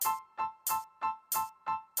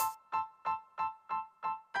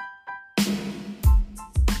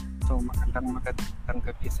magandang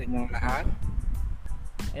gabi sa inyong lahat.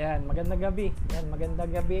 Ayan, magandang gabi. Ayan,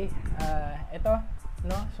 magandang gabi. Ito,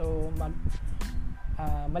 no? So,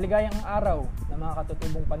 maligayang araw ng mga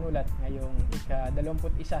katutubong panulat ngayong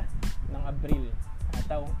ika-21 ng Abril,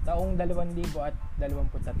 taong 2023.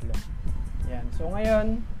 Ayan. So,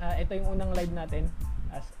 ngayon, ito yung unang live natin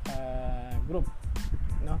as group,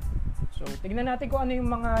 no? So, tignan natin kung ano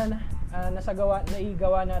yung mga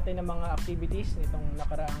naigawa natin ng mga activities nitong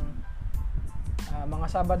nakaraang mga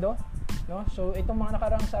Sabado, no? So itong mga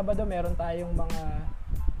nakaraang Sabado meron tayong mga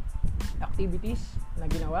activities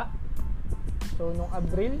na ginawa. So nung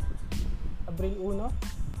Abril 1,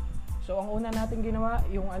 so ang una natin ginawa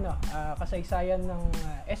yung kasaysayan ng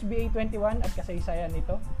SBA 21 at kasaysayan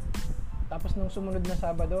nito. Tapos nung sumunod na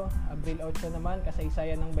Sabado, Abril 8 naman,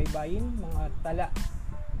 kasaysayan ng Baybayin, mga tala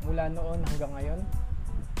mula noon hanggang ngayon.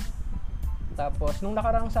 Tapos nung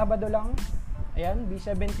nakaraang Sabado lang, ayan,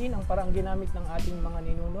 B17 ang parang ginamit ng ating mga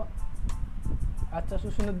ninuno. At sa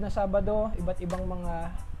susunod na Sabado, iba't ibang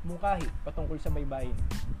mga mungkahi patungkol sa baybayin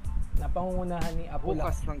na pangungunahan ni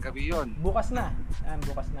ApuLakan. Bukas ng gabi yun. Bukas na.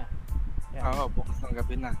 Bukas na. Yan. Oo, bukas ng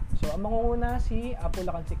gabi na. So, ang mangunguna si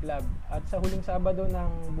ApuLakan Siklab. At sa huling Sabado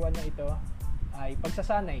ng buwan na ito ay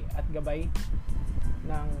pagsasanay at gabay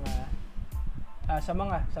ng sa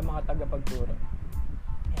mga tagapagturo.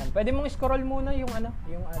 Yan. Pwede mong scroll muna yung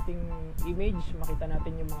ating image, makita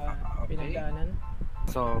natin yung mga pinagdaanan.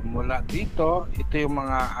 So mula dito, ito yung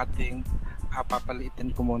mga ating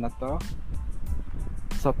papalitin ko muna to.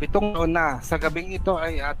 So 7 taon na. Sa gabing ito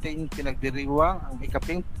ay ating pinagdiriwang ang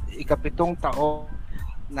ikapitong taon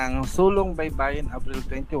ng Sulong Baybayin Abril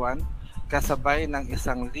 21, kasabay ng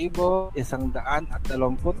 1,123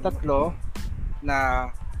 na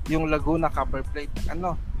yung Laguna Copper Plate.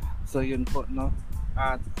 So yun po, no?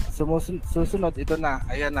 At susunod ito na,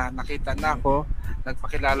 ayan na, nakita na ako,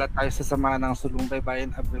 nagpakilala tayo sa samahan ng Sulong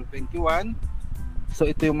Baybayin Abril 21. So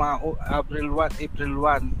ito yung mga April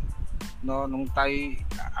 1, no, nung tayo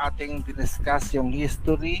ating diniscuss yung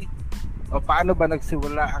history o paano ba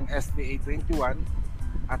nagsimula ang SBA 21,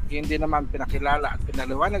 at yun din naman pinakilala at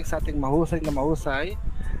pinaliwanag sa ating mahusay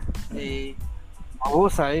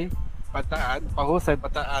Pahusay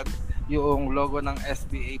Bataan yung logo ng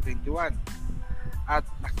SBA 21. At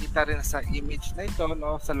nakita rin sa image na ito,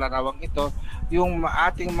 no, sa larawang ito, yung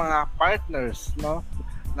ating mga partners, no,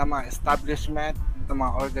 na mga establishment, na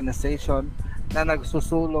mga organization na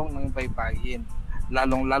nagsusulong ng baybayin,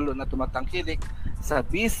 lalong-lalo na tumatangkilik sa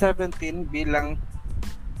B17 bilang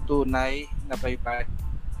tunay na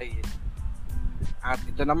baybayin. At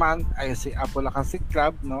ito naman ay si ApuLakan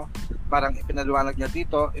Siklab, no, parang ipinaliwanag niya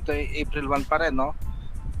dito, ito ay April 1 pa rin, no,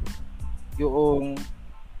 yung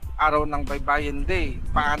araw ng Baybayin Day.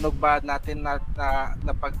 Paano ba natin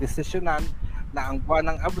napagdesisyonan na ang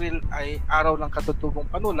buwan ng Abril ay araw ng katutubong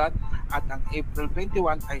panulat at ang April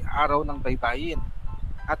 21 ay araw ng baybayin?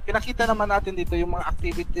 At pinakita naman natin dito yung mga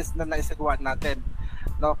activities na naisagawa natin,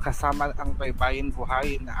 no, kasama ang Baybayin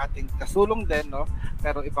Buhayin na ating kasulong din, no,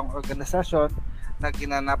 pero ibang organisasyon na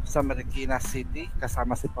ginanap sa Marikina City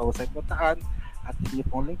kasama si Pahusay Bataan at inyo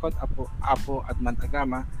pong lingkod Apo Adman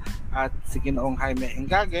Agama at si Ginoong Jaime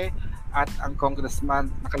Engage at ang congressman,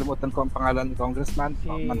 nakalimutan ko ang pangalan ni congressman,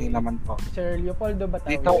 mali naman po, Sir Leopoldo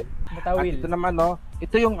Batawil. At ito naman, no,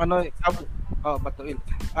 ito yung Batawil.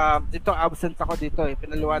 Ito absent ako dito,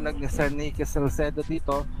 pinaliwanag ni Sir Nicky Salcedo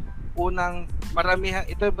dito.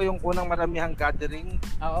 Ito ba yung unang maramihang gathering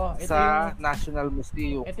sa National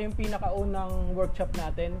Museum? Ito yung pinakaunang workshop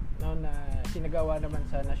natin, no, na sinagawa naman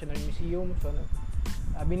sa National Museum. So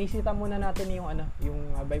binisita muna natin yung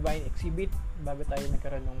Baybayin exhibit bago tayo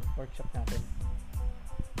nagkaroon ng workshop natin.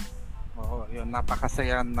 Oo, yun,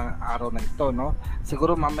 napakasaya ng araw na ito, no.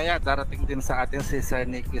 Siguro mamaya darating din sa atin si Sir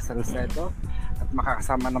Nicky Salcedo at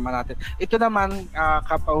makakasama naman natin. Ito naman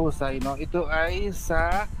kapahusay, no. Ito ay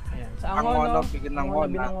sa Angono,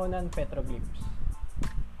 Binangonan, Petroglyphs.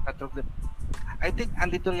 I think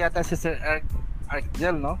andito yata si Sir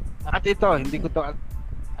Arcgel, no? At ito, hindi ko to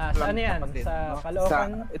saan yan? Kapatid, sa no?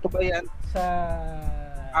 Caloocan? Ito ba yan? Sa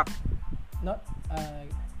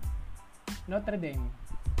Notre Dame.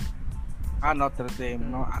 Notre Dame,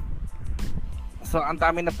 no? So, ang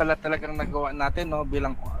dami na pala talagang nagawa natin, no,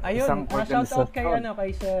 bilang isang organisasyon. Shout out kay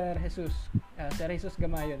Sir Jesus. Sir Jesus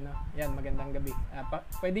Gamayon, no. Yan, magandang gabi.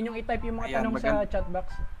 Pwede niyo i-type yung mga tanong sa chat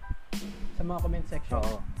box sa mga comment section.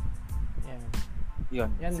 Oo. Yan.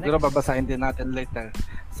 Siguro next, babasahin din natin later.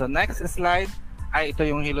 So, next slide ay ito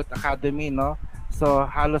yung Hilot Academy, no. So,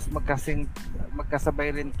 halos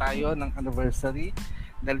magkasabay rin tayo ng anniversary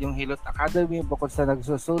dahil yung Hilot Academy bukod sa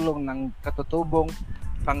nagsusulong ng katutubong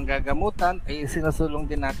panggagamutan, ay sinusulong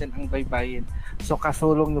din natin ang Baybayin. So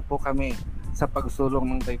kasulong niyo po kami sa pagsulong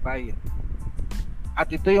ng Baybayin. At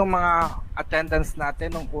ito yung mga attendance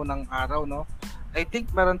natin nung unang araw, no? I think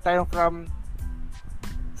meron tayong from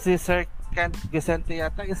si Sir Kent Vicente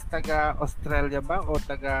yata, is taga Australia ba o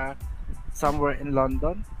taga somewhere in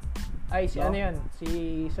London? Ay, si No? ano yun? Si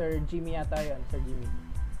Sir Jimmy yata yun, Sir Jimmy.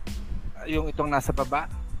 Yung itong nasa baba?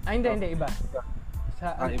 Hindi, iba.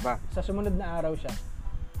 Iba. Sa sumunod na araw siya.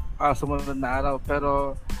 Sumunod na araw.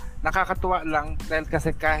 Pero nakakatuwa lang dahil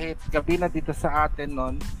kasi kahit gabi na dito sa atin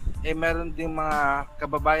noon, meron ding mga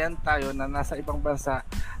kababayan tayo na nasa ibang bansa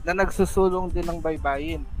na nagsusulong din ng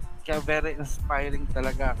Baybayin. Kaya very inspiring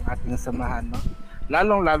talaga ang ating samahan, no?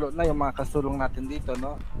 Lalong-lalo na yung mga kasulong natin dito,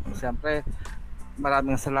 no? Siyempre,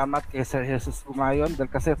 maraming salamat kay Sir Jesus Umayon dahil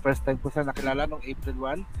kasi first time ko siya nakilala noong April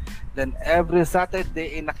 1. Then every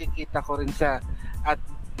Saturday nakikita ko rin siya at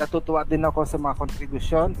natutuwa din ako sa mga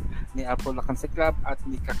kontribusyon ni ApuLakan Siklab at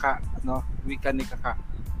ni Kaka, no? Wika ni Kaka.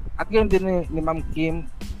 At ngayon din ni Ma'am Kim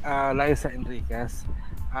Liza Enriquez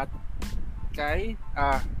at kay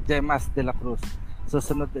Jemas de la Cruz.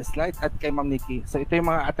 Susunod na slide at kay Ma'am Nikki. So ito yung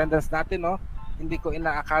mga attendance natin, no? Hindi ko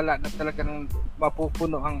inaakala na talagang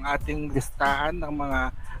mapupuno ang ating listahan ng mga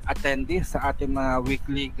attendees sa ating mga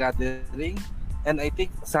weekly gathering. And I think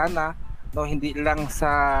sana, no, hindi lang sa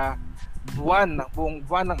buong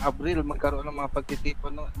buwan ng Abril magkaroon ng mga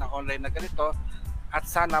pagtitipon, no, na online na ganito, at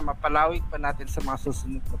sana mapalawig pa natin sa mga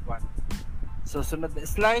susunod na buwan. Susunod na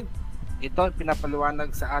slide, ito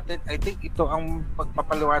pinapaliwanag sa atin. I think ito ang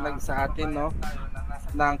pagpapaliwanag sa atin, no,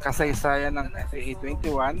 ng kasaysayan ng FAA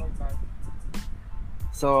 21.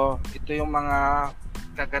 So, ito yung mga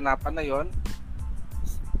kaganapan na yon.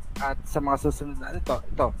 At sa mga susunod na ito.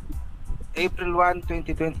 April 1,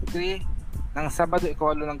 2023, ng Sabado,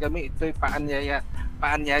 Ika-8 ng gabi, ito'y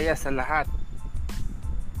paanyaya sa lahat.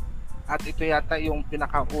 At ito yata yung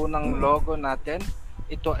pinakaunang logo natin.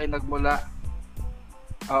 Ito ay nagmula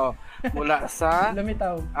mula sa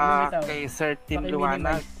Lumitaw. kay Sir Tim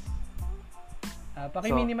Luwanag.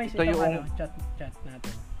 Paki-minimize ito yung chat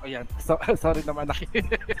natin. Yan. So, sorry naman,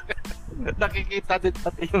 nakikita din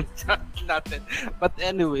pati yung chat natin. But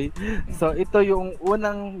anyway, so ito yung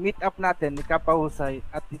unang meet up natin ni Pahusay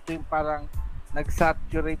at ito yung parang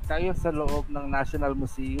nag-saturate tayo sa loob ng National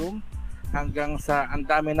Museum hanggang sa ang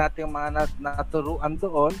dami nating mga naturuan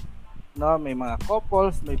doon, no? May mga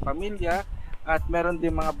couples, may pamilya at meron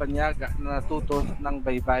din mga banyaga na natuto ng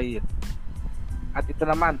Baybayin. At ito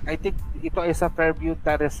naman, I think ito ay sa Fairview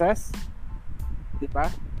Terraces, di ba?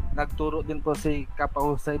 Nagturo din po si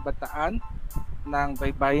Pahusay Bataan ng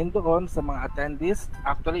Baybayin doon sa mga attendees.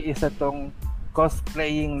 Actually, isa tong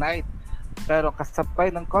cosplaying night. Pero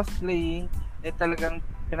kasabay ng cosplaying, talagang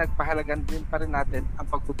pinagpahalagan din pa rin natin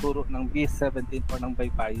ang pagtuturo ng B-17 po ng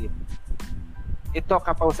Baybayin. Ito,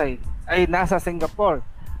 Pahusay, ay nasa Singapore.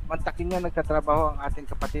 Mantakin niya nagtatrabaho ang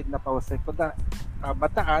ating kapatid na Pahusay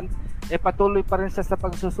Bataan. Patuloy pa rin siya sa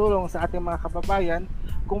pagsusulong sa ating mga kababayan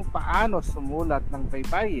kung paano sumulat ng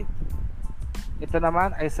Baybayin. Ito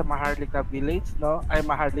naman ay sa Maharlika Village, no? Ay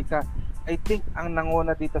Maharlika, I think ang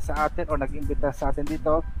nanguna dito sa atin o nag-imbita sa atin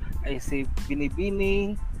dito ay si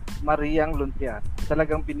Binibining Mariang Luntian.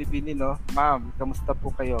 Talagang Binibini, no? Ma'am, kamusta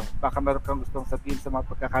po kayo? Baka meron kang gustong sabihin sa mga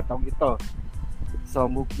pagkakataong ito.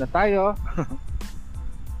 So move na tayo.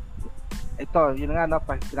 Ito, yun nga, no,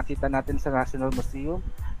 pinakita natin sa National Museum.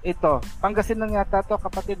 Ito, Pangasinan yata to,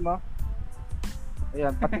 kapatid mo.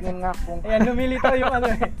 Ayan, patingin nga kung... Ayan, lumilitaw yung ano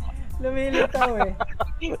eh.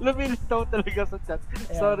 Lumilitaw talaga sa chat.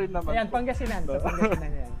 Ayan. Sorry naman. Ayan, Pangasinan. Sa Pangasinan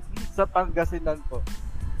yan. Sa Pangasinan po.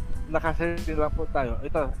 Nakashare lang po tayo.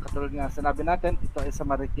 Ito, katulad nga sinabi natin, ito ay sa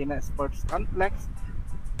Marikina Sports Complex.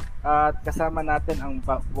 At kasama natin ang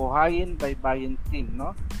Buhayin Baybayin team,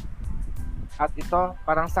 no? At ito,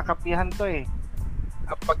 parang sa kapihan to eh.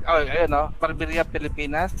 Ayun, no? Barberia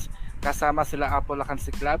Pilipinas, kasama sila ApuLakan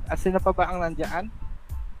Siklab. At sino pa ba ang nandiyan?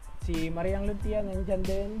 Si Mariang Luntian nandiyan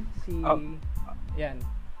din. Yan.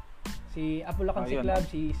 Si ApuLakan Siklab,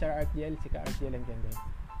 si Sir Artiel, si Ka-Artiel nandiyan din.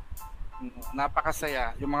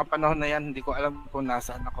 Napakasaya. Yung mga panahon na yan, hindi ko alam kung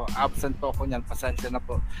nasaan ako. Absent po ako niyan, pasensya na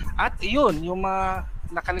po. At yun, yung mga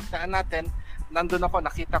nakaligtaan natin, nandun ako,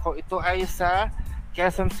 nakita ko, ito ay sa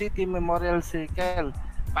Quezon City Memorial Circle.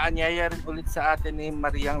 Paanyaya rin ulit sa atin ni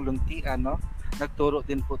Mariang Luntian, no? Nagturo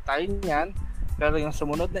din po tayo niyan. Pero yung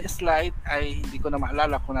sumunod na slide ay hindi ko na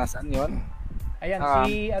maalala kung nasaan yon. Ayan,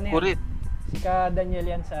 si ano yan? Kurit. Si Ka Daniel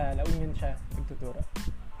yan, sa La Union siya nagtuturo.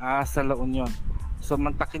 Sa La Union. So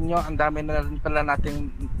mantakin nyo, ang dami na rin pala nating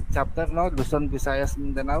chapter, no? Luzon, Visayas,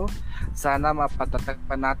 Mindanao. Sana mapatatag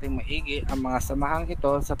pa natin maigi ang mga samahang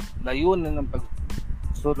ito sa layunin ng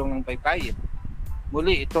pagsulong ng Baybayin.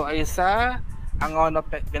 Muli, ito ay sa Angono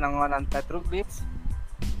Pinangonan Petroglyphs.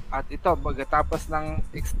 At ito, pagkatapos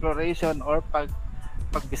ng exploration or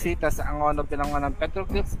pagbisita sa Angono Pinangonan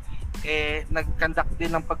Petroglyphs, nag-conduct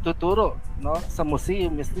din ng pagtuturo, no, sa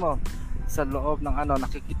museum mismo. Sa loob ng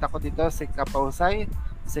nakikita ko dito si Pahusay,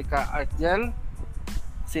 si Argel,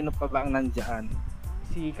 sino pa ba ang nandiyan?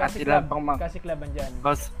 Si Siklab, Siklab andyan.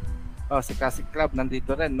 Si Siklab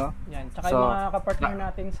nandito rin, no? Yan. Tsaka yung mga kapartner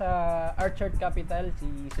natin sa Art Chart Capital, si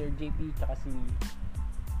Sir JP, tsaka si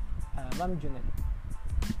Ma'am Junel.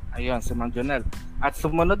 Ayun, si Ma'am Junel. At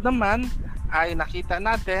sumunod naman ay nakita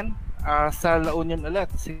natin sa La Union ulit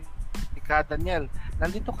si Daniel.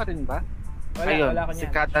 Nandito ka rin ba? Wala ko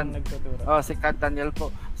niyan. Si Daniel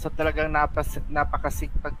po. So talagang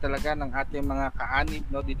napakasipag talaga ng ating mga kaanib,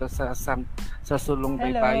 no, dito sa Sulong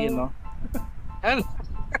Baybayin, no. Hello.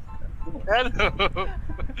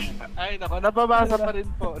 Ay nako, nababasa pa rin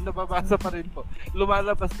po.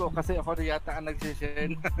 Lumalabas po kasi ako rin yata ang nag-share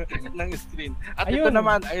ng screen. At ito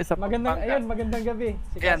naman ay sa magandang gabi.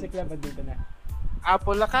 Si Siklab dito na.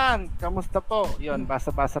 ApuLakan, kamusta po? Yun,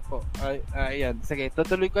 basa-basa po. Ayan, sige,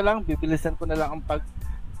 tutuloy ko lang, bibilisan ko na lang ang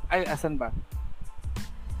asan ba?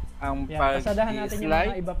 Ang pasadahan natin yung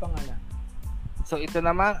mga iba pang So ito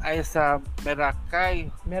naman ay sa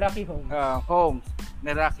Meraki Homes.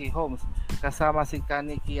 Meraki Homes. Kasama si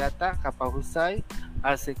Kaniki yata, Pahusay,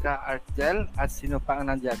 si Argel, at sino pa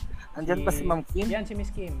ang nandyan? Andyan pa si Ma'am Kim? Yan, si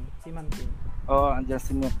Miss Kim. Si Ma'am Kim. Andyan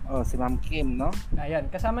si Ma'am Kim, no? Ayan,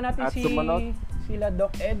 kasama natin at sila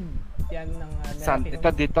Doc Ed. Yan ng Meraki Homes. Ito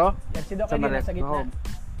dito? Yan, si Doc Ed yung nasa gitna.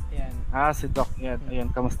 Yan. Si Doc Ed. Ayun,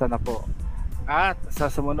 kamusta na po? At sa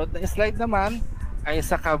sumunod na slide naman, ay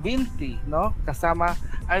sa Cavinti, no? Kasama,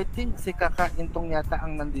 I think si Intong yata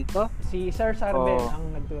ang nandito. Si Sir Sarben ang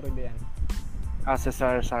nagturo diyan. Si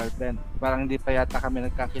Sir Sarben. Parang hindi pa yata kami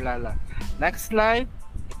nagkakilala. Next slide.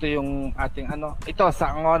 Ito yung ating ito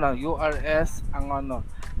sa Angono, URS Angono.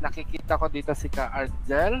 Nakikita ko dito si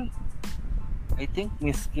Argel. I think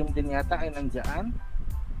Miss Kim din yata ay nandiyan.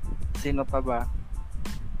 Sino pa ba?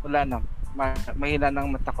 Wala na. Mahina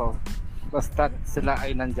ng mata ko. Basta sila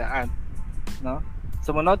ay nandiyan, no?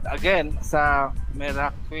 Sumunod again sa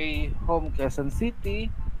Meraki Home, Quezon City.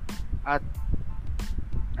 At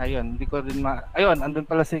ayun, hindi ko rin ayun, andun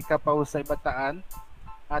pala si Pahusay Bataan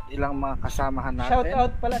at ilang mga kasamahan natin.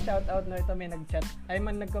 Shout out no, ito may nag-chat.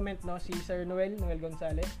 Nag-comment no si Sir Noel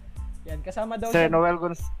Gonzales. Yan, kasama daw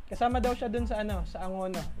siya dun sa sa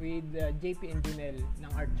Angono with JP and Junel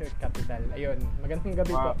ng Art Chart Capital. Ayun, magandang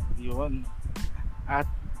gabi po. Yun. At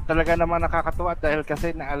talaga naman nakakatuwa dahil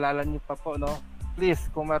kasi naalala niyo pa po, no.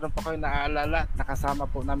 Please, kung meron pa kayo naaalala, nakasama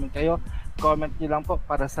po namin kayo, comment niyo lang po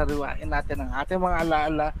para sariwain natin ang ating mga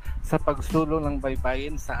alaala sa pagsulong ng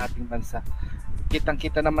baybayin sa ating bansa.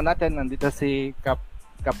 Kitang-kita naman natin, nandito si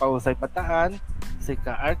Pahusay Bataan, si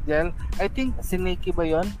Argel, I think si Nikki ba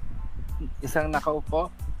yun? Isang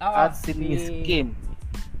nakaupo, at si Miss Kim.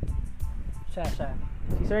 Siya.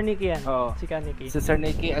 Si Sir Nikki yan. Si Kaniki. Si Sir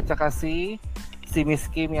Nikki at saka si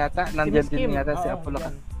Miss Kim yata. Nandiyan din yata si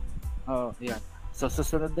ApuLakan. Yan. So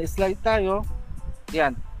susunod na slide tayo.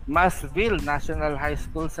 Yan, Masville National High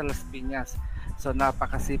School sa Las Piñas. So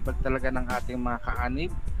napakasipag talaga ng ating mga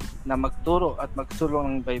kaanib na magturo at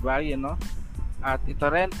magsulong ng baybayin, no? At ito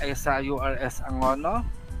rin ay sa URS Angono.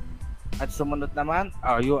 At sumunod naman,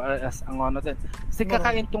 URS Angono din. Si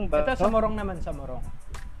Kakaintong ba? Ito sa Morong naman, sa Morong.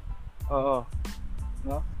 Oo.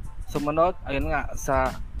 No? Sumunod, ayun nga,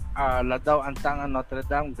 sa Ladao Antangan Notre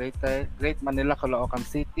Dame, Great Manila, Caloocan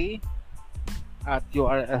City. At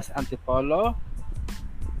URS Antipolo.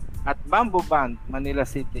 At Bamboo Band, Manila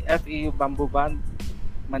City. FEU Bamboo Band,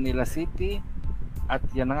 Manila City. At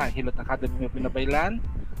yan na nga, Hilot Academy of Pinabaylan.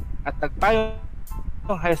 At Tagpayong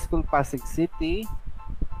High School, Pasig City.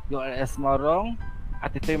 URS Morong. At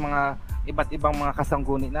ito yung mga iba't ibang mga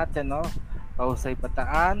kasangguni natin, no? Pahusay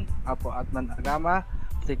Bataan, Apo Atman Agama,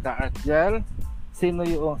 si Argel. Sino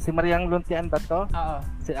yung si Mariang Luntian ba to?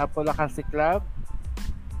 Si ApuLakan Siklab,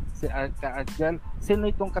 si Argel. Sino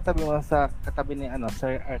itong katabi mo sa katabi ni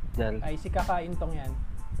Sir Argel? Ay si Kakaintong yan.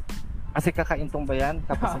 Si Kakaintong ba yan?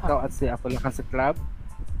 Tapos ikaw at si ApuLakan Siklab.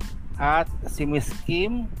 At si Miss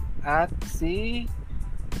Kim at si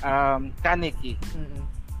Kaniki.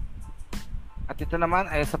 At ito naman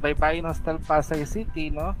ay sa Baybayin Hostel, Pasay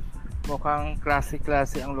City, no? Mukhang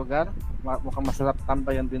klase-klase ang lugar. Mukhang masarap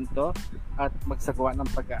tambayan din to at magsagawa ng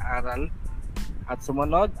pag-aaral. At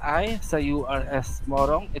sumunod ay sa URS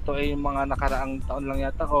Morong. Ito ay yung mga nakaraang taon lang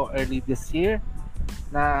yata o early this year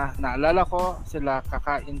na naalala ko sila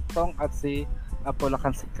Kakaintong at si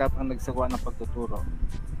ApuLakan Siklab ang nagsagawa ng pagtuturo.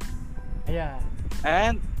 Ayan.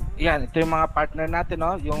 And yan, ito yung mga partner natin,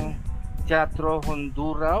 no? Yung Teatro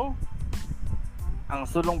Honduraw, ang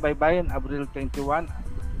Sulong Baybayin, Abril 21,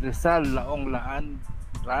 Rizal, Laong Laan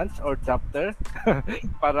branch or chapter.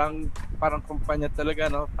 parang parang kumpanya talaga,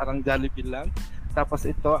 no? Parang Jollibee lang. Tapos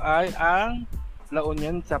ito ay ang La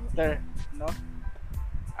Union chapter, no?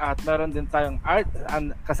 At meron din tayong art,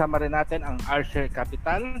 kasama rin natin ang Archer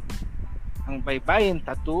Capital, ang Baybayin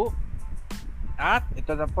Tattoo, at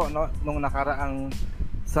ito na po, no, nung nakaraang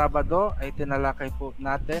Sabado ay tinalakay po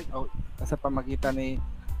natin o sa pamagitan ni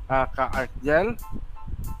Ka Artgel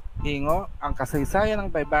Hingo ang kasaysayan ng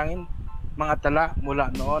Baybayin, mga tala mula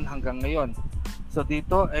noon hanggang ngayon. So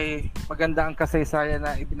dito ay maganda ang kasaysayan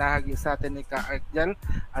na ibinahagi sa atin ni Ka Artgel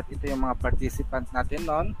at ito yung mga participant natin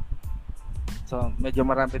noon. So medyo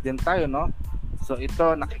marami din tayo, no? So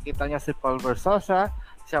ito nakikita niya si Paul Versosa,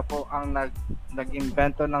 siya po ang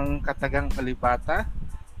nag-invento ng katagang alibata.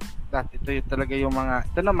 At ito yung talaga yung mga,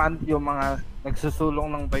 ito naman yung mga nagsusulong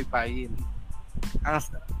ng baybayin.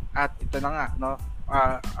 At ito na nga, no?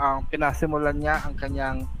 Ang pinasimulan niya ang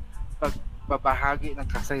kanyang pagbabahagi ng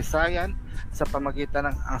kasaysayan sa pamagitan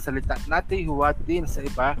ng ang salita natin huwad din sa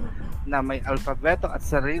iba na may alfabeto at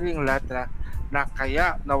sariling letra na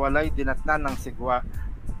kaya nawalay dinatnan ng sigwa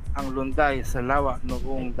ang lunday sa lawa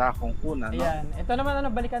noong dakong una, no? Ayan. Ito naman,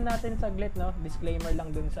 balikan natin saglit, no? Disclaimer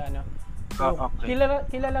lang dun sa So, okay.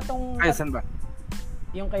 Kilala tong Ay, saan ba?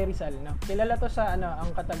 Yung kay Rizal, no? Kilala to sa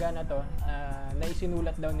ang kataga na to, na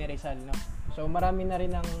isinulat daw ni Rizal, no? So marami na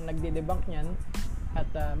rin ang nagde-debunk niyan at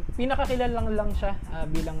pinakakilala lang siya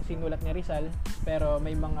bilang sinulat ni Rizal, pero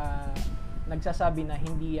may mga nagsasabi na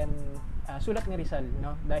hindi yan sulat ni Rizal,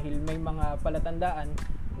 no? Dahil may mga palatandaan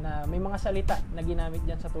na may mga salita na ginamit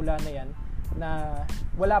diyan sa tula na yan na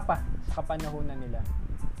wala pa sa kapanahunan nila.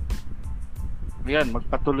 Yan,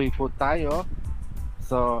 magpatuloy po tayo.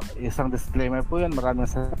 So, isang disclaimer po yan. Maraming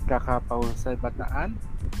sa Pahusay Bataan.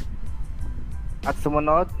 At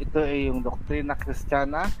sumunod, ito ay yung doktrina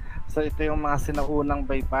Kristiyana. So, ito yung mga sinaunang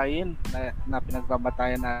baybayin na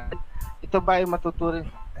pinagbabatayan natin. Ito ba ay matuturing?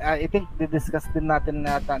 I think didiscuss din natin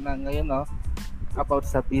nata na ngayon, no? About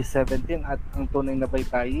sa B17 at ang tunay na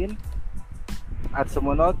baybayin. At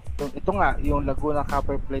sumunod, ito nga, yung Laguna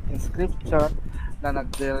Copper Plate Inscription na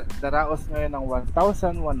nagdaraos ngayon ng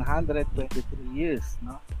 1,123 years,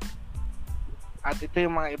 no? At ito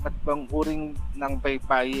yung mga iba't ibang uring ng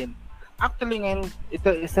baybayin. Actually ngayon,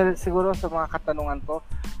 ito isa siguro sa mga katanungan ko,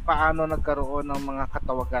 paano nagkaroon ng mga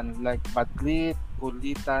katawagan like badlit,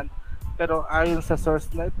 kulitan. Pero ayon sa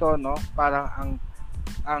source na ito, no, parang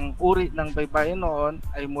ang uri ng baybayin noon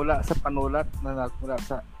ay mula sa panulat na nagmula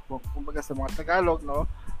sa, kumbaga sa mga Tagalog, no,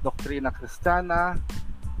 doktrina Kristiyana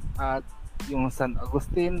at yung San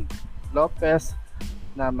Agustin Lopez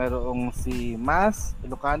na mayroong si Mas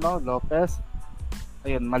Ilocano Lopez.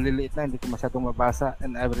 Ayun, maliliit na, hindi ko masyadong mabasa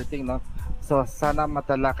and everything, no? So sana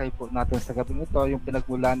matalakay po natin sa gabing ito yung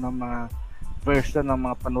pinagmulan ng mga version ng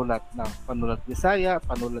mga panulat na panulat Bisaya,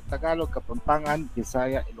 panulat Tagalog, Kapampangan,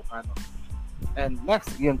 Bisaya, Ilocano. And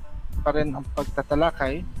next, yun pa rin ang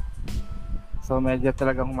pagtatalakay. So medyo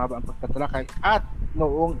talagang humaba ang pagtatalakay. At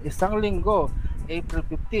noong isang linggo, April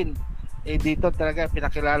 15, dito talaga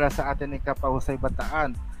pinakilala sa atin ni Pahusay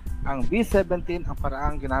Bataan ang B17, ang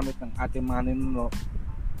paraang ginamit ng ating mga ninuno.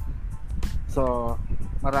 So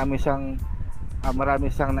marami siyang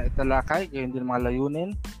naitalakay, gayon din mga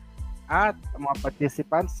layunin at mga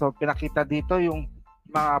participants. So pinakita dito yung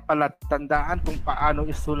mga palatandaan kung paano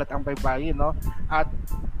isulat ang baybayin, no? At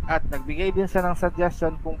nagbigay din siya ng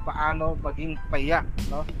suggestion kung paano maging payak,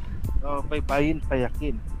 no? So, baybayin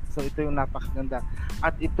payakin. So ito yung napakaganda.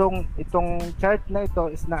 At itong chart na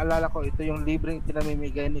ito is naalala ko, ito yung libreng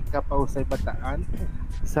pinamimigay ni Pahusay Bataan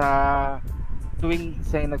sa tuwing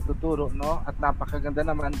siya yung nagtuturo, no? At napakaganda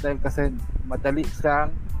naman dahil kasi madali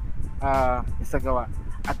siyang isagawa.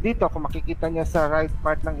 At dito kung makikita niyo sa right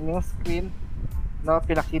part ng inyong screen, no,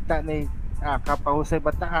 pinakita ni Pahusay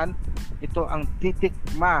Bataan ito ang titik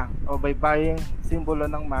ma o baybaying simbolo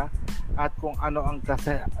ng ma at kung ano ang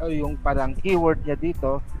kasi yung parang keyword niya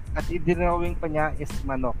dito at idinrawing pa niya is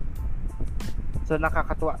manok. So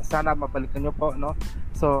nakakatuwa, sana mabalikan niyo po, no?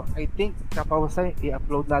 So I think Pahusay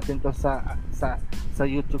i-upload natin to sa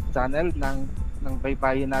YouTube channel ng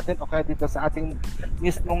baybayin natin o kaya dito sa ating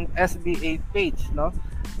mismong SBA page, no?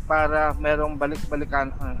 Para merong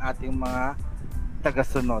balik-balikan ang ating mga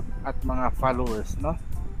tagasunod at mga followers, no?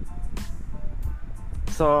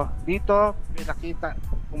 So dito pinakita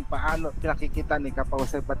kung paano pinakikita ni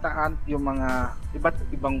Pahusay Bataan yung mga iba't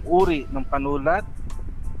ibang uri ng panulat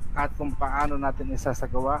at kung paano natin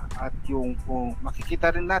isasagawa at yung kung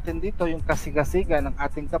makikita rin natin dito yung kasigasiga ng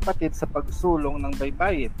ating kapatid sa pagsulong ng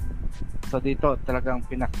baybayin. So dito talagang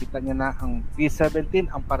pinakita niya na ang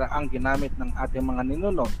P17 ang paraang ginamit ng ating mga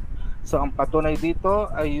ninuno. So ang patunay dito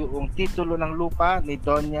ay yung titulo ng lupa ni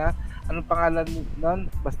Doña, anong pangalan nun?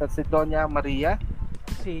 Basta si Doña Maria.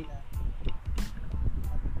 Si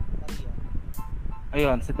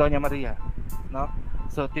Ayun, si Doña Maria, no?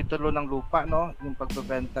 So titulo ng lupa, no? Yung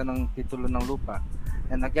pagbebenta ng titulo ng lupa.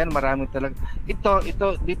 And again, marami talaga. Ito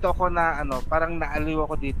dito ako na parang naaliw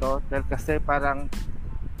ako dito dahil kasi parang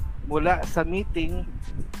mula sa meeting,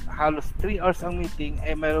 halos 3 hours ang meeting,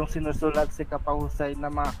 mayroong sinusulat si Pahusay na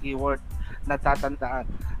mga keyword na tatandaan.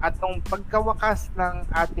 At nung pagkawakas ng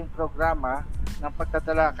ating programa ng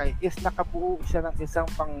pagtatalakay is nakabuo siya ng isang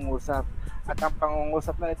pangungusap. At ang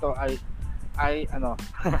pangungusap na ito ay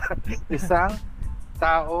isang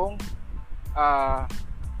taong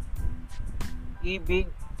ibig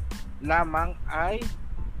lamang ay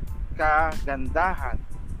kagandahan.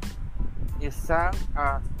 Isang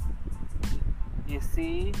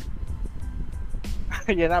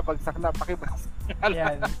yan na, bagsak na, pakibasa.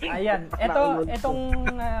 Ayan. Itong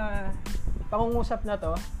pangungusap na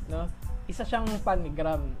to, no? Isa siyang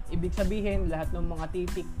panigram. Ibig sabihin, lahat ng mga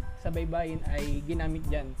titik sa baybayin ay ginamit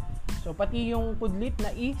dyan. So, pati yung kudlit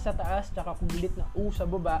na I sa taas, tsaka kudlit na U sa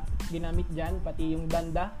baba, ginamit dyan. Pati yung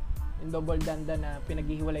danda, yung double danda na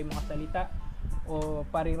pinaghihiwalay mga salita, o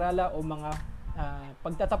parirala, o mga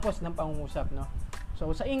pagtatapos ng pangungusap, no? So,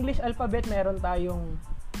 sa English alphabet, meron tayong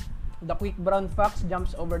the quick brown fox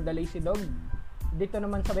jumps over the lazy dog. Dito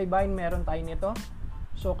naman sa baybayin, meron tayo nito.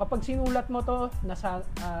 So, kapag sinulat mo to,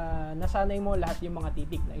 nasanay mo lahat yung mga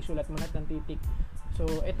titik, na isulat mo lahat ng titik. So,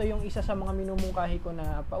 ito yung isa sa mga minumungkahi ko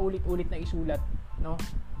na paulit-ulit na isulat, no?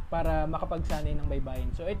 Para makapagsanay ng baybayin.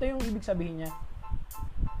 So, ito yung ibig sabihin niya.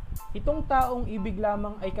 Itong taong ibig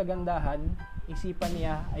lamang ay kagandahan, isipan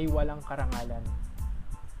niya ay walang karangalan.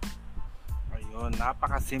 Ayun,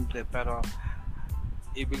 napakasimple pero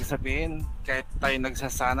ibig sabihin kahit tayo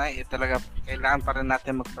nagsasanay talaga kailangan pa rin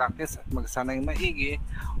natin mag-practice at magsanay maigi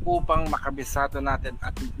upang makabisado natin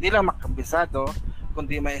at hindi lang makabisado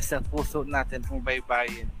kundi may sa puso natin ang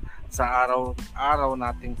baybayin sa araw-araw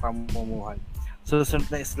nating pamumuhay. Susunod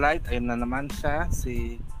na slide, ayun na naman siya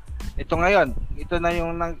ito na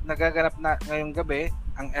yung nagaganap na ngayong gabi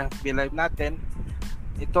ang FB Live natin.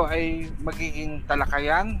 Ito ay magiging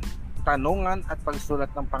talakayan, tanungan at pagsulat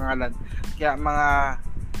ng pangalan. Kaya mga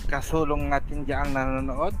kasulong natin diyan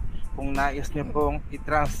nanonood, kung nais niyo pong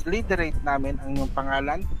i-transliterate namin ang inyong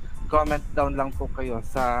pangalan, comment down lang po kayo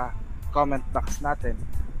sa comment box natin.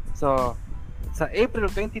 So, sa April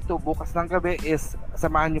 22 bukas ng gabi is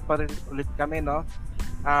samahan niyo pa rin ulit kami, no?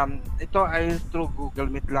 Ito ay through Google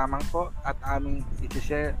Meet lamang po at aming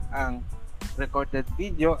i-share ang recorded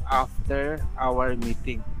video after our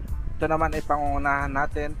meeting. Ito naman ay pangungunahan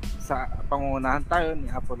tayo ni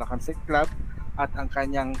ApuLakan Siklab at ang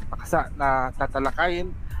kanyang paksa na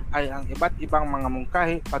tatalakayin ay ang iba't ibang mga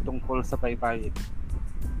mungkahi patungkol sa baybayin.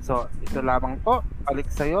 So, ito lamang po.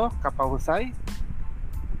 Balik sa'yo, Pahusay.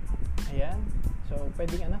 Ayan. So,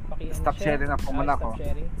 pwedeng stop sharing na po muna ko.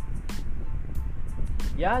 Sharing.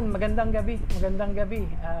 Yan, magandang gabi.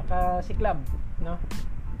 Siklab, no?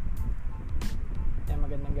 Yan,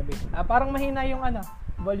 magandang gabi. Parang mahina yung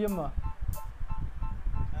volume mo.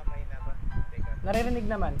 Mahina ba? Teka. Naririnig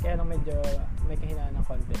naman, kaya medyo may kahinaan ng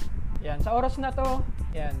konti. Yan, sa oras na to,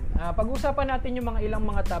 yan, pag-usapan natin yung ilang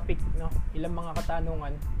mga topic, no? Ilang mga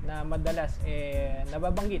katanungan na madalas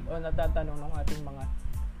nababanggit o natatanong ng ating mga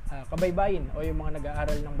kabaybayin o yung mga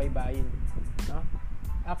nag-aaral ng baybayin, no?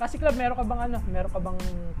 Kasi Club, meron ka bang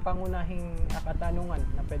pangunahing katanungan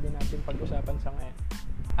na pwede natin pag-usapan sa ngayon?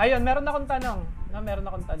 Ayun, meron akong tanong.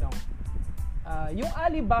 Yung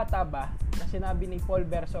alibata ba na sinabi ni Paul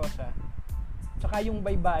Versosa, tsaka yung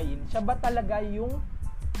baybayin, siya ba talaga yung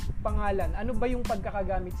pangalan? Ano ba yung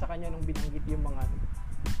pagkakagamit sa kanya nung binanggit yung mga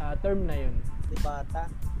term na yun? Alibata.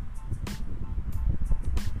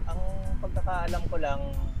 Ang pagkakaalam ko lang,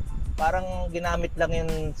 parang ginamit lang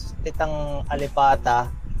yung titang alipata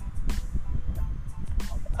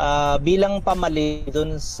bilang pamali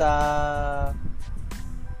dun sa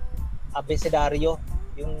abecedaryo,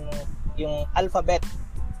 yung alphabet.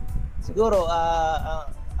 Siguro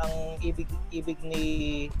ang ibig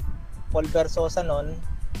ni Paul Versosa nun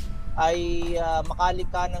ay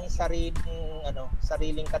makalika ng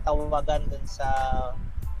sariling katawagan dun sa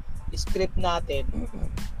script natin.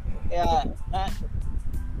 Kaya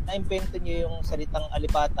na-invento niya yung salitang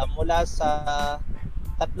alipata mula sa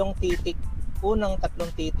unang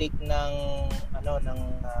tatlong titik ng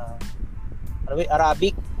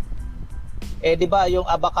Arabic. Eh, di ba yung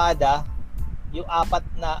abakada, yung apat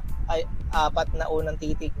na unang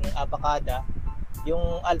titik ng abakada,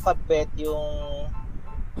 yung alphabet, yung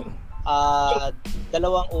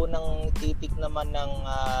dalawang unang titik naman ng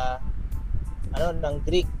ng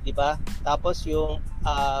Greek, di ba? Tapos yung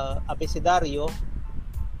abecedaryo,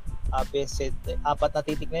 apat na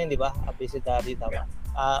titik na yun, di ba? Abecedaryo, tama.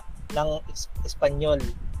 Ng Espanyol.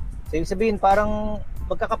 So, ibig sabihin, parang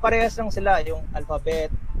magkakaparehas lang sila, yung alphabet,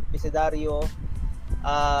 abecedaryo,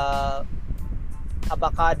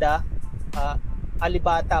 abakada,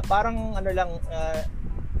 alibata, parang ano lang,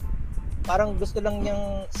 parang gusto lang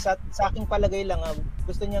niyang sa aking palagay lang,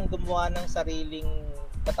 gusto niyang gumawa ng sariling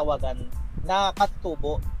katawagan na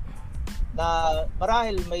katubo, na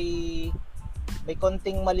marahil may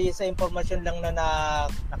konting mali sa impormasyon lang na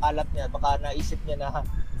nakalap niya, baka naisip niya na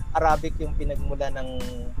Arabic yung pinagmula ng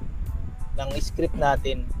script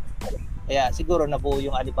natin, kaya siguro nabuo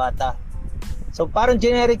yung alibata. So parang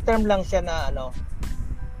generic term lang siya na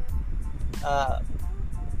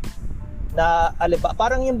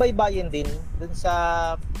parang yung baybayin din dun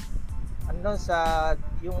sa sa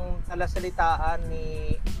yung talasalitaan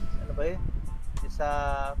ni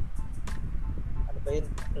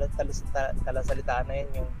talasalitaan na yun,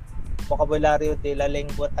 yung vocabulario de la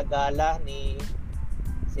lengua Tagala ni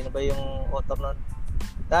sino ba yung author nun?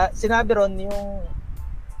 Sinabi ron yung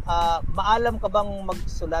maalam ka bang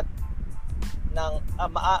magsulat ng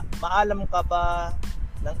maalam ka ba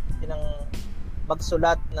ng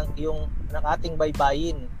magsulat ng ating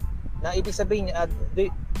baybayin, na ibig sabihin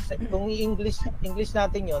kung English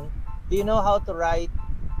natin yon, do you know how to write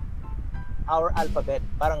our alphabet,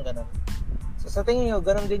 parang ganun. So sa tingin niyo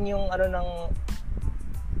ganun din yung ng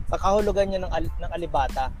pagkahulugan niya ng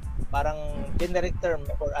alibata, parang generic term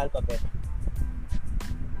for alphabet.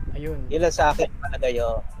 Ayun. Yun lang sa akin palagay.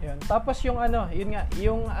 Yun. Tapos yung yun nga,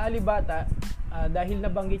 yung alibata, dahil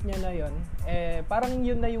nabanggit niya na yun, parang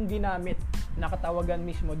yun na yung ginamit na katawagan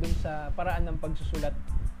mismo dun sa paraan ng pagsusulat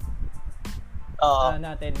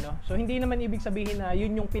natin, no? So hindi naman ibig sabihin na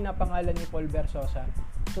yun yung pinapangalan ni Paul Versosa.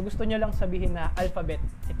 So gusto niya lang sabihin na alphabet.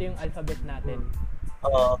 Ito yung alphabet natin.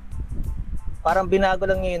 Parang binago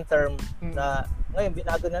lang niya yung term na ngayon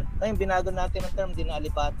binago natin ang term, din na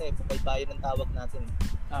alibata, baybayin ang tawag natin.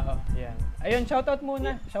 Oo, yan. Ayun, shoutout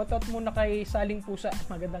muna. Shoutout muna kay Saling Pusa.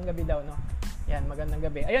 Magandang gabi daw, no? Yan, magandang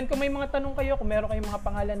gabi. Ayun, kung may mga tanong kayo, kung meron kayong mga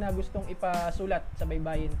pangalan na gustong ipasulat sa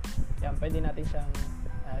baybayin, yan, pwede natin siyang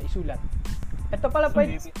isulat. Ito pala,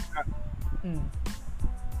 pwede.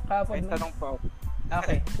 May tanong po.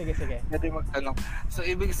 Okay, sige. Pwede magtanong. So,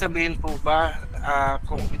 ibig sabihin po ba,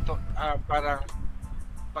 kung ito, parang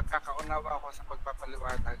pagkakaunawa ako sa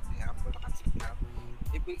pagpapaliwanag ni ApuLakan Siklab,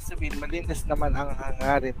 ibig sabihin, malinis naman ang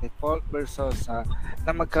hangarin ni Paul Versosa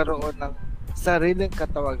na magkaroon ng sariling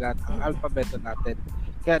katawagan ang alpabeto natin.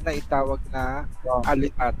 Kaya naitawag na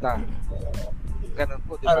alibata. Ganun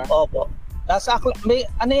po, di ba? Opo. Nasa aklat, may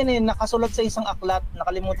nakasulat sa isang aklat,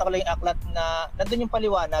 nakalimutan ko lang yung aklat na nandun yung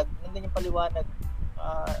paliwanag.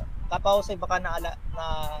 Pahusay, baka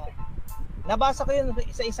nabasa ko yun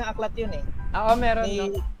sa isang aklat yun eh. Oo, meron.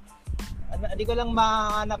 Hindi ko lang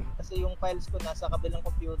mahanap kasi yung files ko nasa kabilang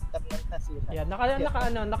computer ng nasulat. Yeah,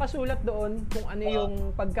 nakasulat doon kung ano yung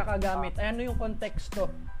pagkakagamit, ano yung konteksto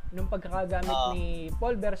ng pagkakagamit ni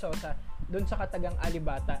Paul Versosa doon sa katagang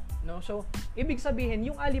alibata, no? So, ibig sabihin,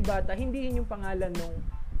 yung alibata hindi yun yung pangalan ng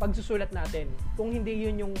pagsusulat natin. Kung hindi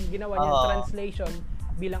yun yung ginawa niyang translation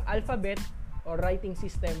bilang alphabet or writing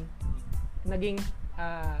system, naging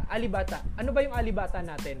alibata. Ano ba yung alibata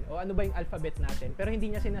natin? O ano ba yung alphabet natin? Pero hindi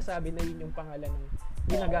niya sinasabi na yun yung pangalan ng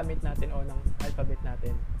ginagamit natin o ng alphabet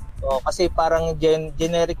natin. Kasi parang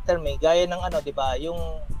generic term gaya ng di ba? Yung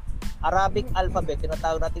Arabic alphabet,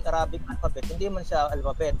 tinatawag natin Arabic alphabet, hindi man siya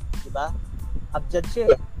alphabet, di ba? Abjad siya.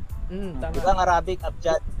 Tama. Di ba ang Arabic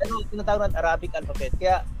abjad? Ano tinatawag natin Arabic alphabet?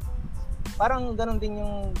 Kaya parang ganun din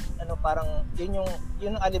yung parang yun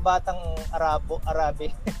yung alibatang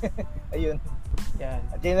Arabic. Ayun. Yan.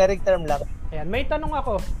 Generic term lang. Ayan, may tanong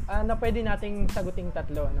ako na pwede nating saguting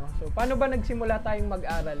tatlo, no? So, paano ba nagsimula tayong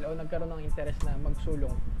mag-aral o nagkaroon ng interest na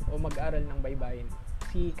magsulong o mag-aral ng baybayin?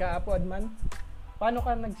 Si Kaapo Adman, paano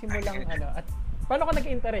ka nagsimulang at paano ka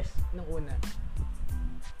nag-interest ng una?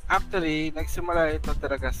 Actually, nagsimula ito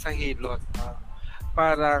talaga sa hilot.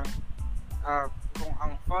 Parang kung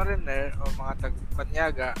ang foreigner o mga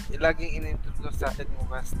tagpanyaga, laging inintroduce sa atin yung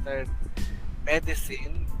Western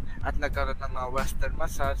medicine at nagkaroon ng mga Western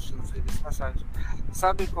massage, yung Swedish massage.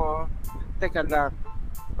 Sabi ko, teka lang,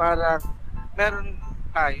 parang meron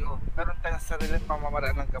tayong sariling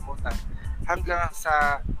pamamaraan ng gamutan. Hanggang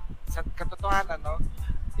sa katotohanan,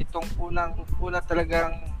 itong una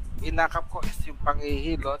talagang inakap ko is yung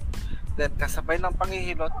panghihilot. Then kasabay ng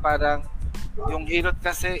panghihilot, parang yung hilot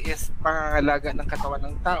kasi is pangangalaga ng katawan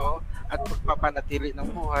ng tao at pagpapanatili ng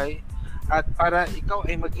buhay. At para ikaw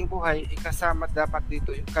ay maging buhay, ikasama dapat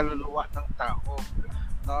dito yung kaluluwa ng tao.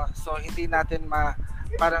 No? So hindi natin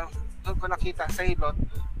parang doon ko nakita sa hilot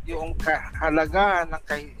yung kahalagahan ng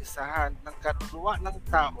kaisahan ng kaluluwa ng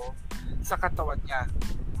tao sa katawan niya.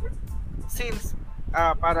 Since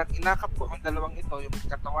parang inakap ko ang dalawang ito, yung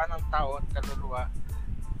katawan ng tao at kaluluwa,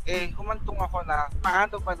 humantong ako na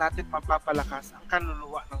paano ba natin mapapalakas ang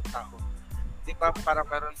kaluluwa ng tao? Di ba parang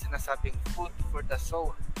meron sinasabing food for the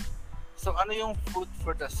soul. So ano yung food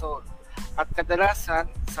for the soul? At kadalasan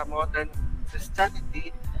sa modern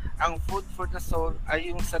Christianity, ang food for the soul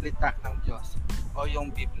ay yung salita ng Diyos o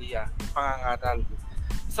yung Biblia, yung pangangaral.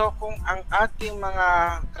 So kung ang ating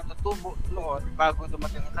mga katutubo noon bago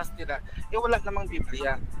dumating ang Kastila, wala namang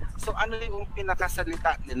Biblia. So ano yung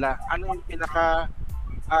pinakasalita nila? Ano yung pinaka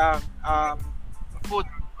food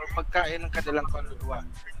o pagkain ng kanilang kaluluwa?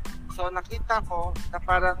 So nakita ko na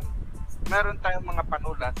parang meron tayong mga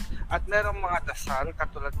panulat at merong mga dasal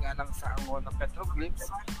katulad nga ng sa angon ng petroglyphs,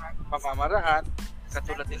 pamamaraan,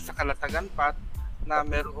 katulad din sa Kalatagan Pat na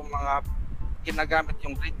merong mga ginagamit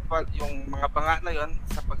yung ritual, yung mga banga na yon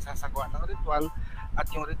sa pagsasagawa ng ritual, at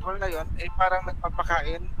yung ritual na yon ay parang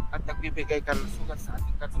nagpapakain at nagbibigay kalusugan sa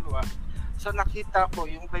ating kaluluwa. So nakita ko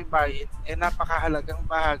yung baybayin napakahalagang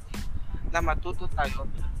bahagi na matuto tayo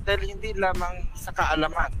dahil hindi lamang sa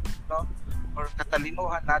kaalaman, no, or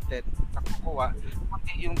katalinuhan natin nakukuha,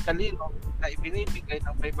 kundi yung talino na ibinibigay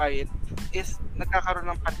ng baybayin is nagkakaroon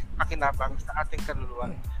ng pakinabang sa ating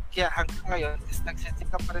kaluluwa. Kaya hanggang ngayon is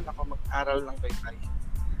nagsisikap pa rin ako mag-aral ng baybayin.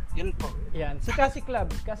 Yun po. Yan. Si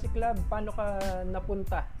Siklab, paano ka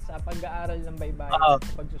napunta sa pag-aaral ng baybayin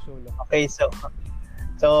sa pagsusulong? Okay, so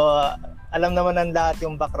alam naman ng lahat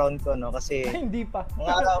yung background ko, no, kasi hindi pa.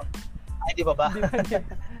 Mga araw, hindi pa ba? Hindi pa.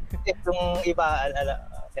 Yung iba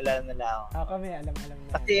kilala nila ako. Kami alam na.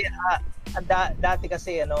 Kasi dati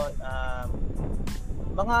kasi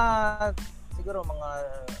mga siguro mga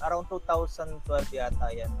around 2012 yata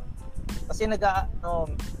yan. Kasi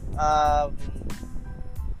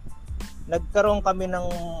nagkaroon kami ng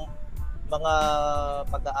mga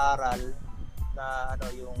pag-aaral na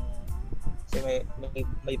yung kasi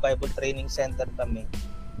may Bible Training Center kami.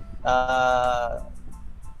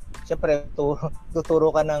 Siyempre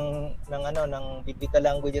tuturo ka ng biblical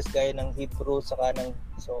languages gaya ng Hebrew so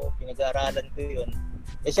pinag-aaralan ko 'yun.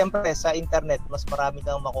 Siyempre sa internet mas marami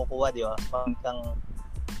kang makukuha, di ba? Marami kang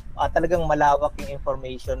talagang malawak yung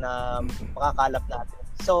information na makakalap natin.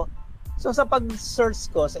 So sa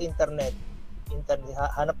pag-search ko sa internet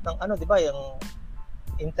hanap ng di ba, yung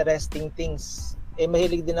interesting things.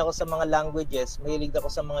 Mahilig din ako sa mga languages, mahilig ako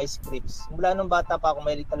sa mga scripts. Mula nung bata pa ako,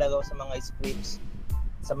 mahilig talaga ako sa mga scripts,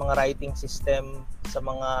 sa mga writing system, sa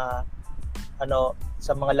mga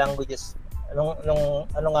sa mga languages.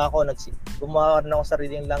 Gumawa na ako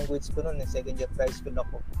sariling language ko noon, second year high school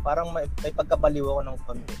ako. Parang may pagkabaliw ako ng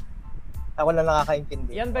konti. Ako lang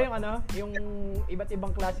nakakaintindi. Yan ba yung iba't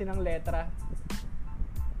ibang klase ng letra?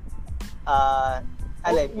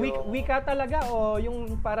 Wika talaga o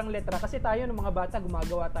yung parang letra? Kasi tayo ng mga bata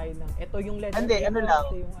gumagawa tayo ng ito yung letra. Hindi, lang.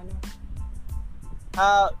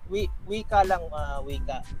 Wika lang,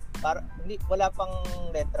 wika. Wala pang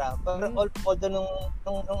letra. Pero although nung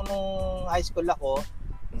high school ako,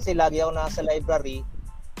 kasi lagi ako nasa library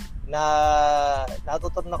na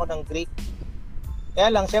natutunan ako ng Greek. Kaya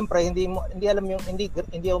lang siyempre hindi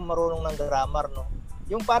ako marunong ng grammar, no.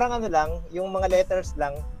 Yung parang yung mga letters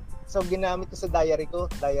lang. So ginamit ko sa diary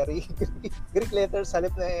Greek letters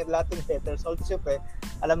halip na Latin letters. Although siyempre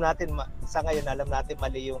alam natin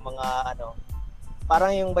mali yung mga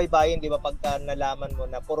parang yung baybayin, di ba, pagka nalaman mo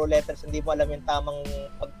na puro letters, hindi mo alam yung tamang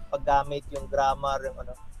paggamit, yung grammar, yung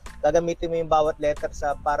gagamitin mo yung bawat letter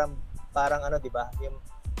sa parang di ba, yung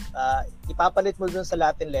ipapalit mo dun sa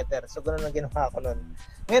Latin letter. So ganoon ang ginawa ko noon.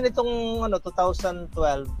 Ngayon itong 2012,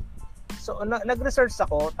 so nag-research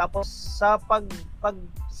ako, tapos sa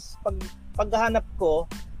paghahanap ko,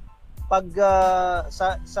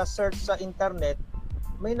 sa search sa internet,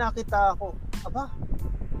 may nakita ako,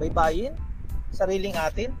 baybayin, sariling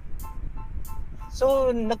atin.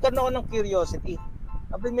 So nagkaroon ako ng curiosity.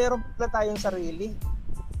 Meron pala tayong sarili.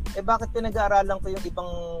 Bakit pinag-aaralan ko yung ibang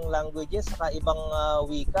languages saka ibang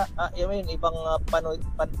wika? Ibang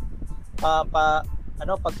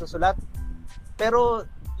pagsusulat. Pero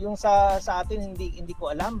yung sa atin hindi ko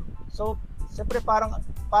alam. So siyempre parang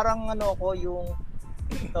ako yung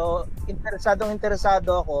interesado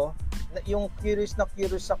ako, yung curious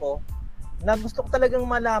ako, na gusto ko talagang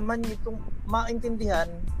malaman itong maintindihan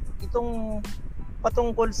itong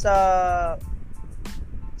patungkol sa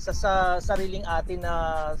sariling atin na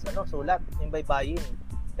sulat, yung baybayin.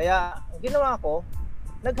 Kaya ang ginawa ko,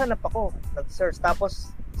 naghanap ako, nag-search,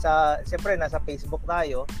 tapos siyempre nasa Facebook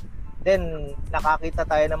tayo, then nakakita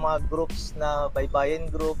tayo ng mga groups na baybayin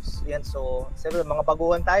groups, yan. So siyempre mga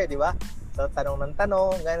baguhan tayo, di ba? So tanong ng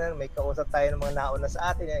tanong, ganun, may kausap tayo ng mga nauna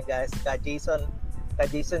sa atin, yan guys, ka Jason,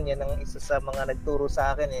 yan ang isa sa mga nagturo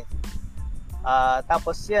sa akin eh.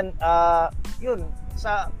 Tapos yan, yun,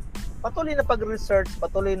 sa patuloy na pag-research,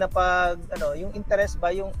 patuloy na yung interest ba,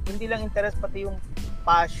 yung hindi lang interest, pati yung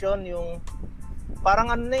passion, yung parang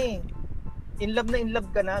in love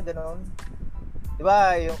ka na, gano'n. Di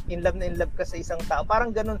ba? Yung in love ka sa isang tao, parang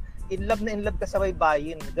gano'n, in love ka sa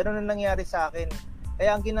baybayin. Gano'n ang nangyari sa akin.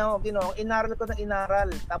 Kaya ang ginawa, inaral ko ng inaral,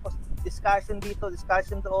 tapos discussion dito,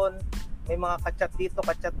 discussion doon, may mga kachat dito,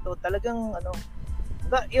 kachat to, talagang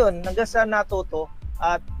yun, hanggang sa natuto.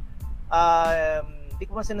 At di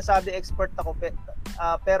ko man sinasabi expert ako,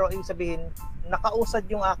 pero ibig sabihin nakausad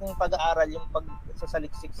yung aking pag-aaral, yung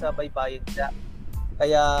pagsasaliksik sa baybayin.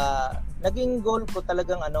 Kaya naging goal ko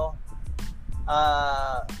talagang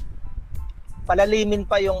palalimin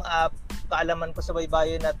pa yung kaalaman ko sa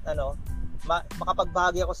baybayin at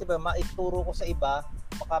makapagbahagi ako sa iba, maituro ko sa iba,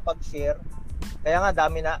 makapag-share. Kaya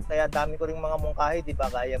dami ko ring mga mungkahi, di ba?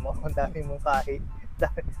 Kaya mo, ang dami mungkahi.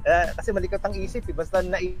 Kasi malikot ang isip, basta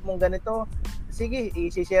naisip mong ganito, sige,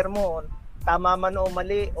 i-share mo, tama man o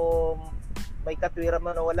mali o may katwiran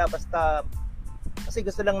man o wala, basta kasi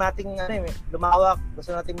gusto lang nating lumawak,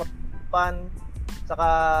 gusto nating mapan, saka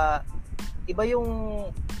iba yung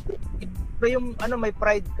may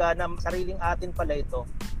pride ka na sariling atin pala ito.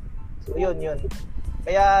 So yun.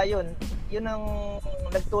 Kaya yun ang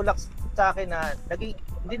nagtulak sa akin na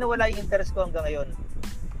hindi nawala yung interest ko hanggang ngayon.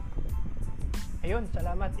 Ayun,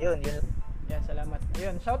 salamat. Yun. Yan, salamat.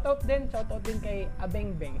 Ayun, shoutout din kay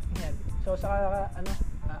Abengbeng. Yan. So sa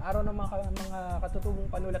araw ng mga katutubong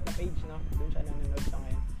panulat na page, no? Doon siya nanonood sa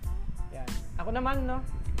ngayon. Yan. Ako naman, no?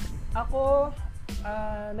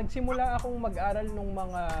 Nagsimula akong mag-aral ng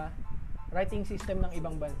mga writing system ng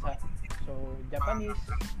ibang bansa. So, Japanese,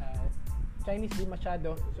 Chinese di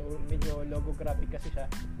masyado. So, medyo logographic kasi siya.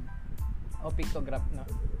 O pictograph, no?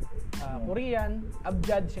 Korean,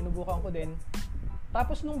 Abjad, sinubukan ko din.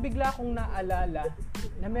 Tapos nung bigla kong naalala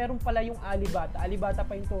na meron pala yung alibata. Alibata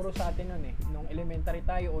pa yung turo sa atin nun eh. Nung elementary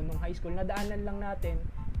tayo o nung high school, nadaanan lang natin.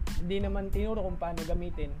 Hindi naman tinuro kung paano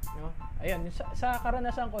gamitin, no? Ayun, sa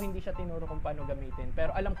karanasan ko hindi siya tinuro kung paano gamitin.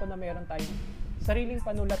 Pero alam ko na meron tayong sariling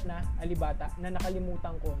panulat na alibata na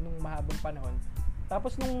nakalimutan ko nung mahabang panahon.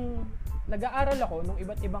 Tapos nung nag-aaral ako nung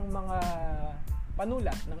iba't ibang mga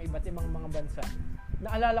panulat ng iba't ibang mga bansa,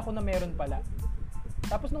 naalala ko na meron pala.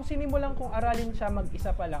 Tapos nung sinimulan kong aralin siya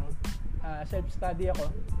mag-isa pa lang, self-study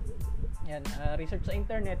ako. Yan, research sa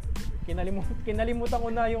internet, kinalimutan ko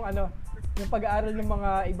na yung yung pag-aaral ng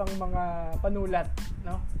mga ibang mga panulat,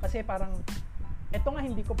 no? Kasi parang eto nga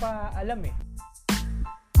hindi ko pa alam eh.